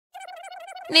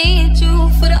Need you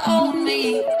for the old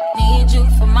me, need you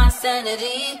for my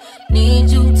sanity, need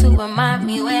you to remind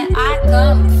me where I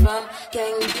come from.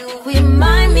 Can you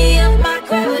remind me of my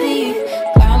gravity?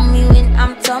 Ground me when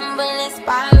I'm tumbling,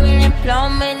 spiraling,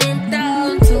 plummeting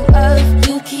down to earth.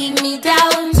 You keep me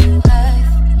down to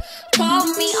earth. Call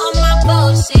me on my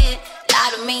bullshit,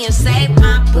 lie to me and say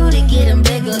my booty getting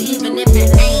bigger, even if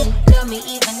it ain't. Love me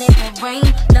even if it rain,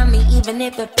 love me even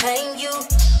if it pain you.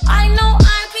 I know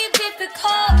I be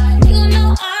difficult, you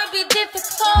know I be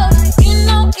difficult, you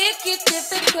know it get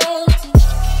difficult.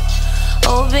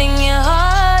 Open your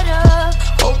heart up,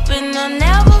 hoping I'll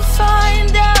never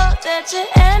find out that you're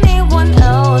anyone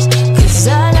else. Cause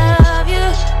I love you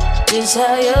just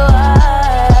how you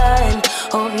are, and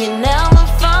hope you never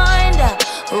find out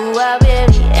who I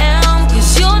really am.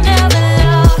 Cause you'll never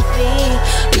love me,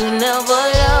 you never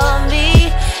love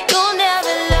me, you'll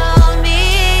never love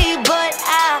me. But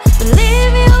I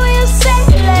believe you when you say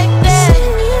it like that.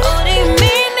 Oh, do you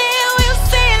mean it when you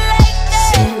say it like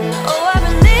that? Oh, I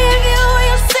believe you when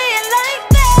you say it like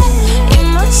that. You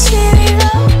must really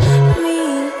love me.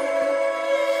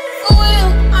 For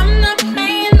real, I'm not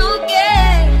playing no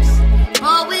games.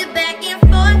 Always back and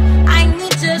forth, I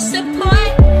need your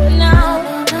support now.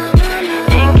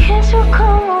 And can't you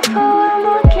come over one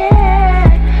more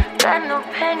again? Got no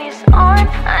pennies on,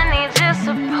 I need your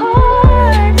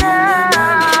support now.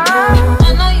 I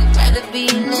know you rather be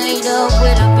laid up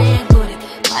with a big booty,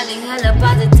 probably hella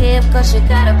positive cause you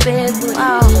got a big booty. I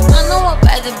know I'd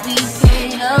rather be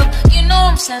paid up, you know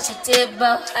I'm sensitive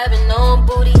about having no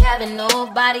booty, having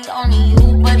nobody, only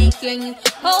you, buddy. Can you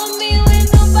hold me when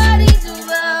nobody's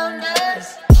around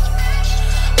us?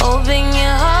 Open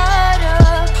your heart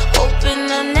up,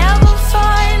 hoping I'll never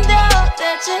find out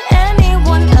that you're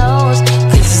anyone else.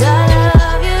 Cause I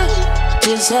love you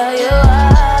just how you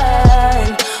are,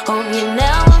 and hope you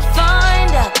never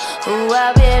find out who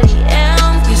I really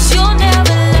am. Cause you'll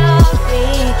never love me,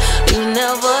 you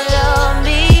never love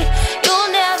me, you'll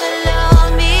never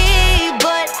love me.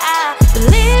 But I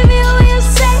believe you when you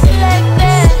say it like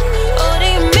that. Oh, do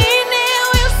you mean it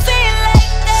when you say it like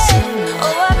that?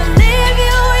 Oh, I believe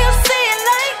you when you say it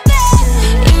like that.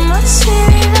 You must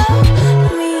really love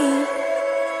me.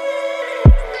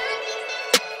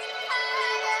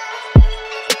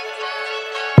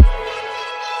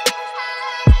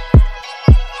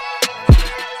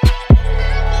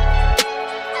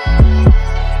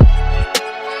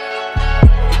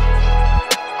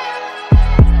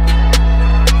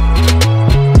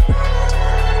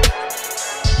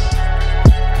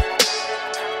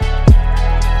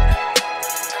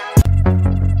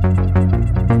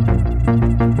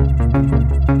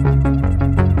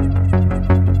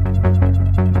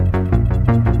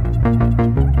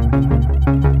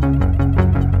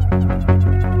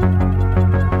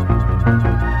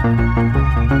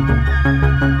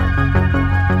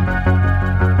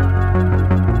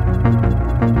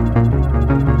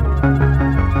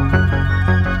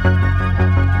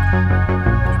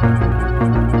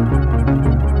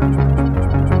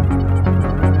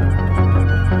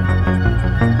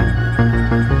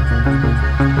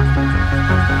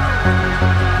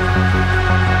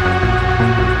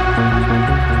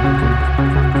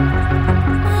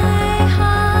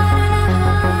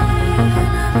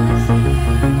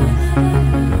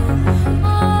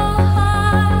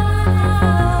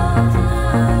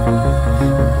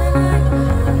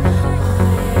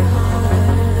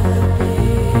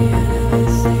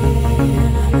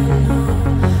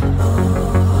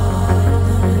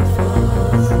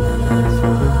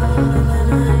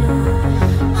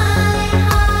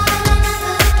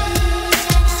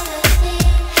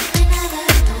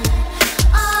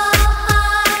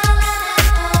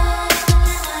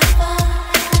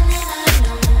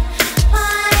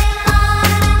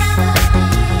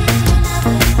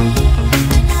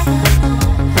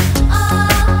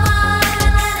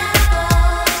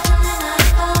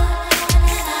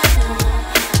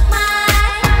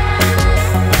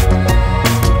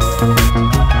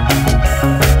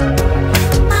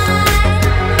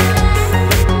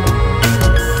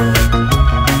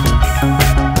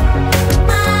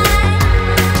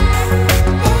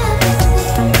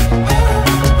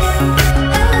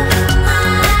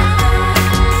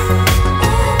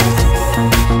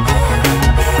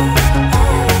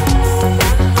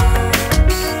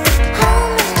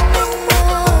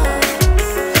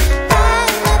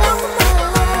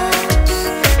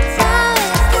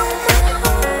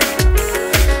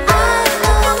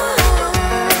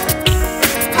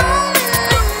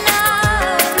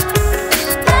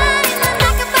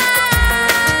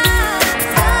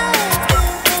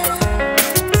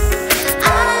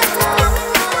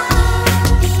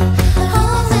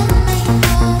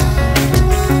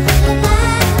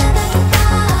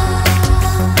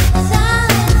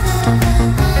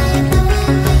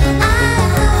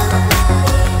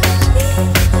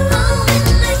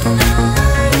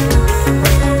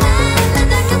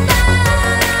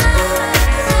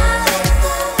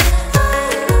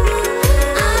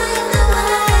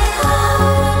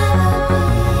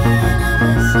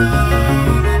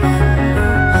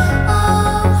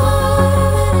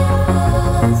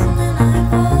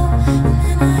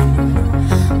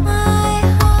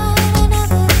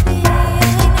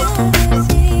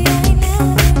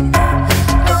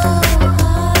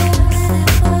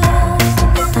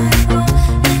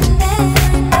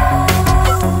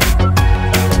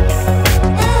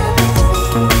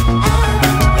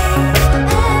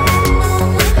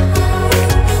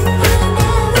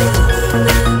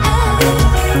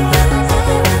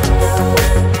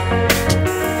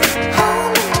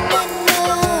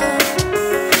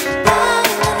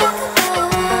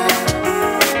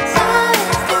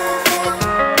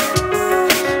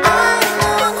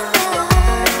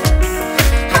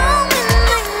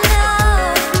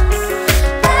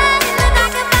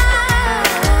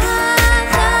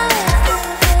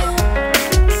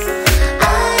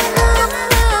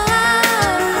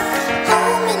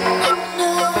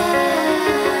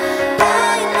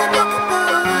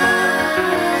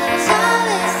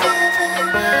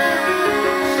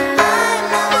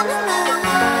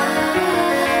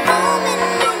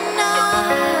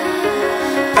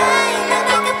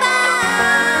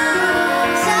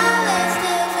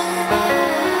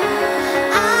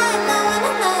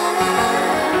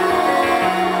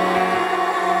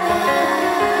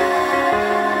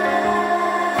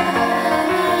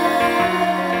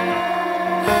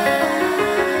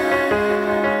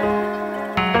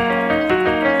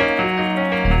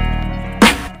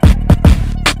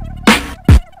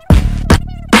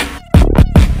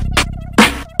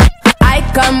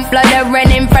 come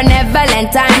fluttering in for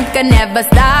Neverland. Time can never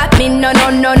stop me, no, no,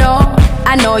 no, no.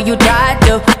 I know you tried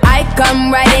to. I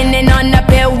come riding in on a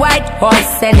pale white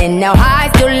horse, selling now high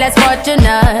to less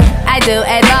fortunate. I do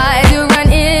advise you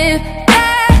run in,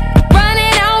 run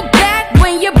it on back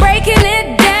when you're breaking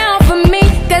it down for me,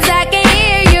 cause I can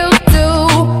hear you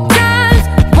 2 times.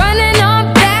 Running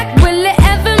on back, will it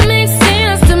ever make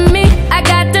sense to me? I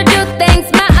got to do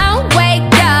things my own way,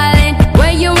 darling.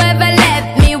 Will you ever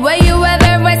let me? Will you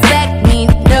ever respect me?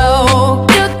 No.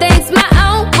 Do things my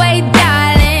own way,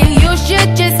 darling. You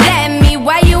should just let me.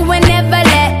 Why you would never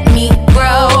let me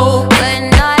grow?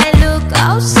 When I look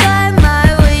outside my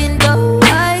window,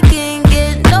 I can't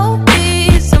get no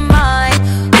peace of mind.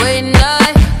 When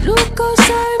I look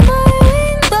outside my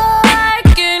window, I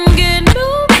can't get no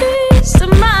peace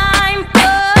of mind.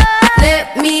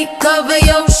 Let me cover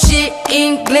your shit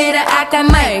in glitter, I can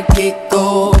make it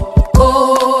go.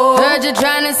 Heard you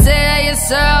tryna sell your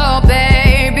soul,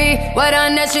 baby. What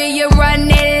on that shit you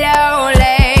running low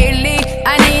lately?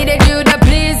 I needed you to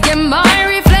please give my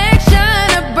reflection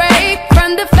a break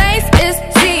from the face it's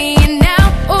seeing now.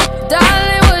 Oh,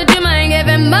 darling, would you mind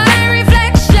giving my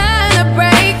reflection a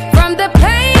break from the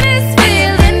pain it's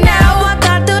feeling now? I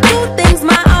got to do things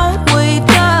my own way,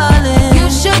 darling. You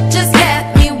should just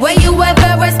let me. Will you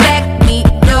ever respect me?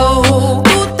 No.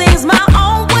 Do things my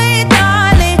own way,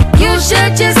 darling. You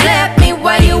should just let me.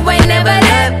 Why you ain't never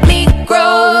let me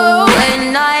grow?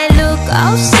 When I look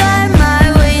outside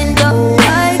my window,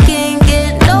 I can't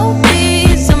get no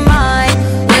peace of mind.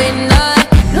 When I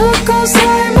look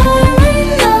outside my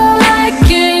window, I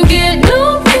can't get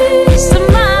no peace of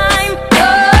mind.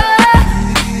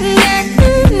 Let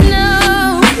me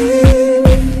know.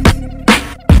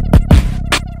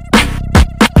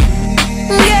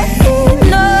 Get to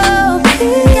know,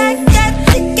 get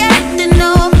to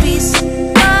know peace.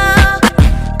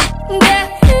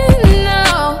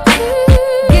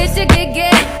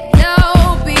 Get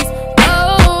no peace.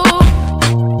 Oh.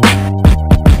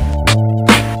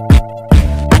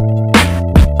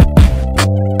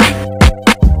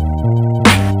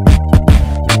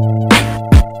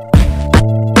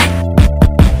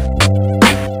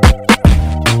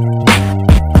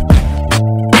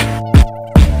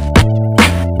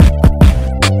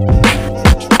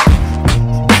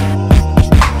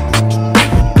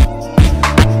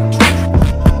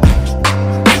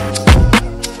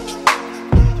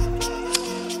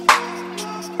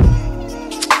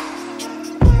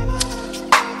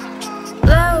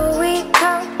 Blow, we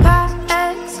come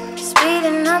X,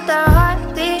 speeding up the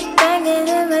heartbeat, banging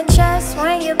in my chest.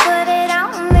 When you put it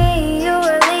on me, you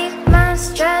relieve my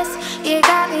stress. You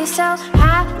got me so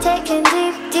high, taking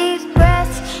deep, deep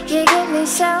breaths. You get me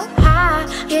so high,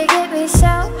 you get me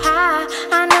so high.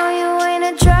 I know you ain't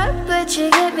a drug, but you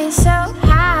get me so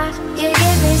high. You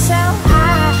get me so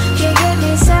high, you get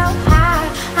me so high.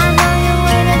 I know you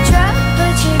ain't a drug,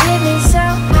 but you get me so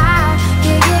high.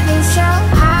 You get me so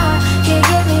high, you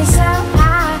get me so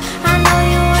high. I know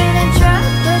you ain't a drug,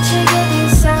 but you get me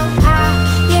so high.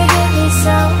 You get me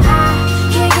so high,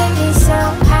 you get me so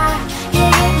high. You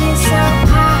get me so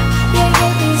high, you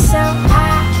get me so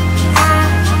high, high.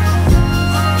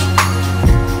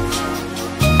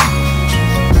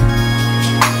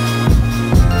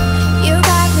 You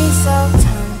got me so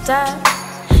turned up.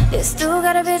 You still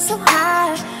got a bit so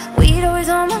high. Weed always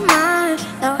on my mind.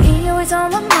 Now he always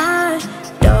on my mind.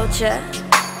 Don't ya?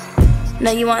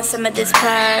 Know you want some of this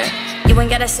purr. You ain't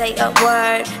gotta say a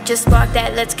word. Just spark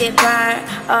that, let's get burned.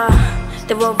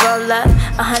 Then we'll roll up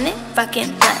 100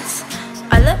 fucking blunts.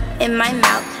 All up in my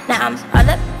mouth. Now I'm all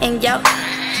up in yo.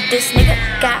 This nigga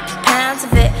got pounds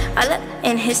of it. All up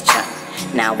in his trunk.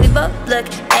 Now we both look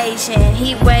Asian.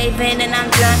 He waving and I'm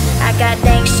drunk. I got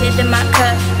dank shit in my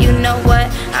cup. You know what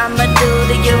I'ma do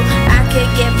to you? I could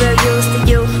get real used to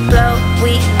you. Blow,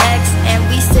 we X, and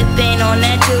we sipping on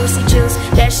that juicy juice.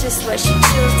 That's just what she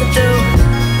choose to do.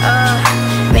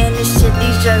 Man, this shit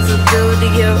these drugs will do to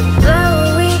you.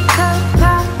 Blow, we come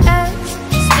pop X,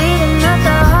 speeding up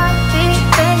the heartbeat,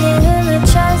 banging in the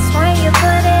chest. When you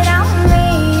put it on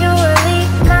me, you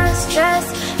relieve my stress.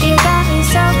 You got me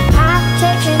so high,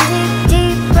 taking deep,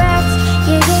 deep breaths.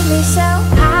 You get me so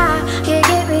high, you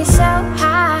get me so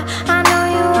high. I know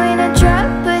you ain't a drug,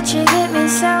 but you get me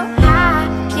so high.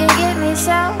 You get me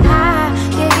so high,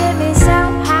 you get me so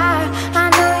high. I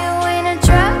know you ain't a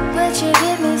drug, but you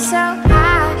get me so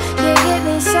high. You get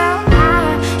me so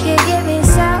high, you get me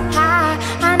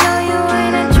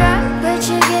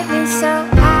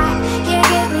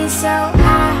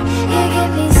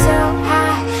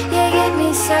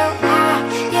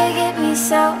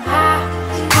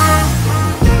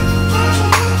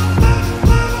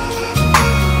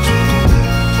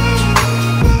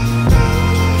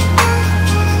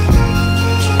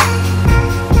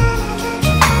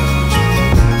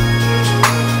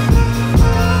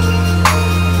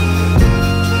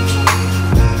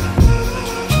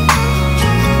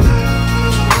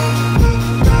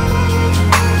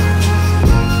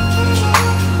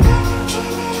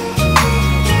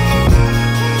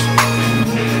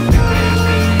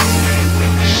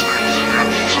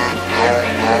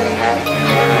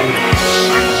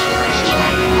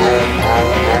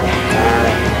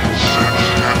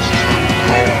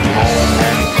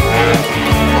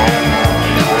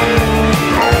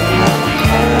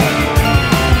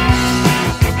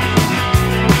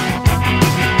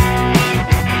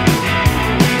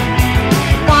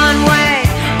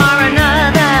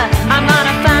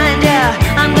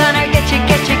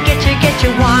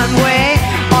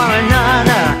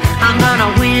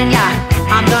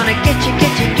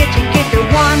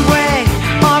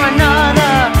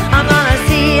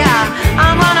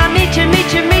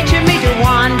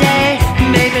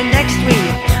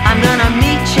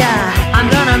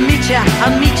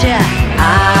I'll meet ya.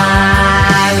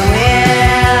 I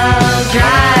will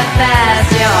drive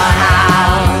past your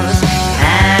house,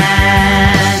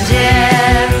 and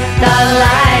if the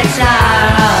lights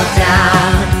are all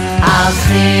down, I'll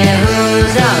see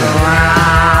who's around.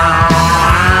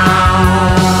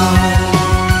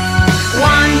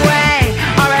 One way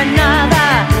or another,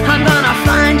 I'm gonna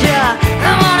find ya.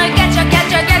 I'm gonna get ya, get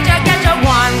ya, get ya, get ya.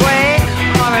 One way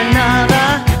or another,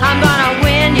 I'm gonna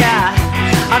win ya.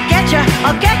 I'll get ya,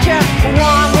 I'll get ya.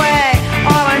 One way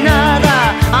or another,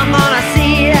 I'm gonna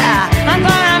see ya. I'm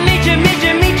gonna meet ya, meet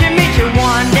ya, meet ya, meet ya.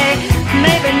 One day,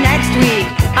 maybe next week,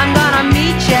 I'm gonna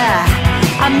meet ya.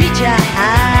 I'll meet ya.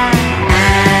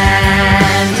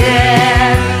 And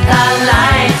if the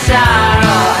lights are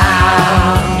all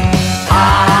out,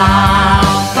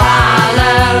 I'll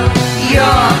follow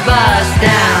your bus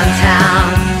downtown,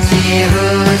 see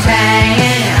who's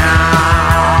hanging out.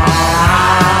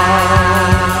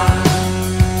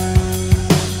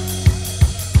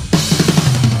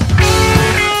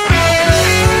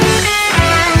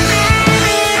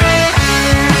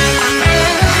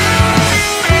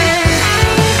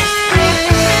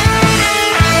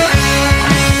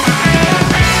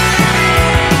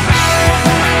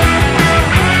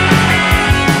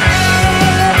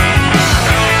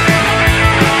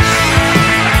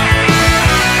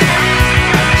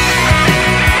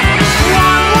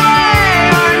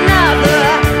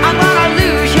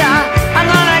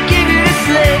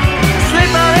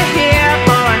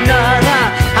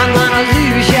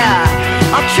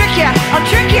 I'll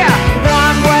trick ya,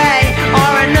 one way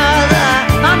or another,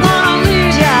 I'm gonna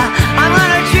lose ya. I'm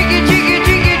gonna trick you, trick you,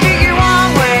 trick you, trick you.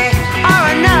 One way or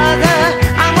another,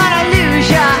 I'm gonna lose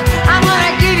ya. I'm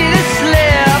gonna give you the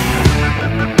slip.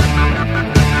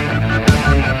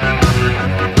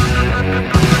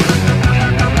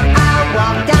 I'll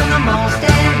walk down the mall,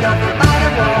 stand over by the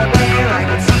wall where I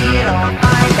can see it all,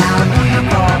 find out who you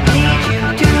call, lead you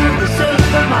to the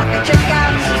supermarket, check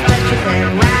out some specials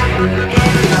and rap,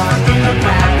 get lost in the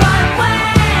crowd. One way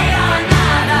or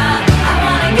another, I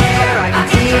wanna get where I can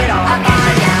see it all,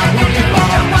 find out who you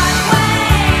call. One way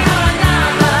or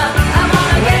another, I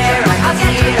wanna get where I can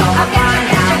see it all, find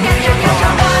out who you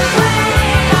call. One way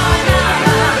or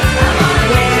another, I wanna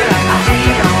get where I can see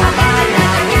it all, find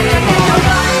out who you call.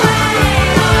 One way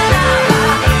or another,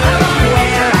 I wanna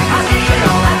get where I can see it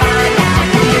all, find out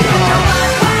who you call. One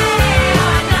way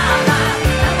or another,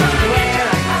 I wanna get where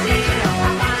I can see it all,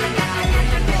 find out who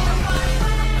you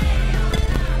call.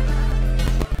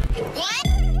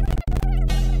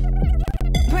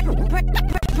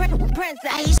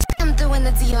 I used to come through in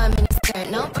the Dior miniskirt.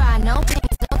 No bra, no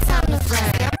panties, no time to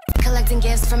flirt. Collecting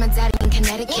gifts from a daddy in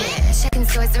Connecticut. Checking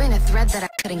stores, there ain't a thread that I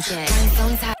couldn't get.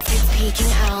 Rhinestones hot, it's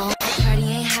peeking out. Party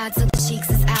ain't hot till the cheeks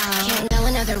is out. Can't know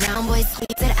another round boy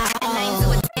squeeze it out. And I ain't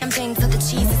do a damn thing till the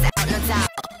cheese is out, no doubt.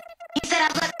 He said I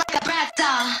look like a brat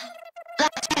doll,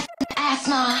 black chest and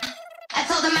asthma. I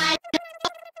told him I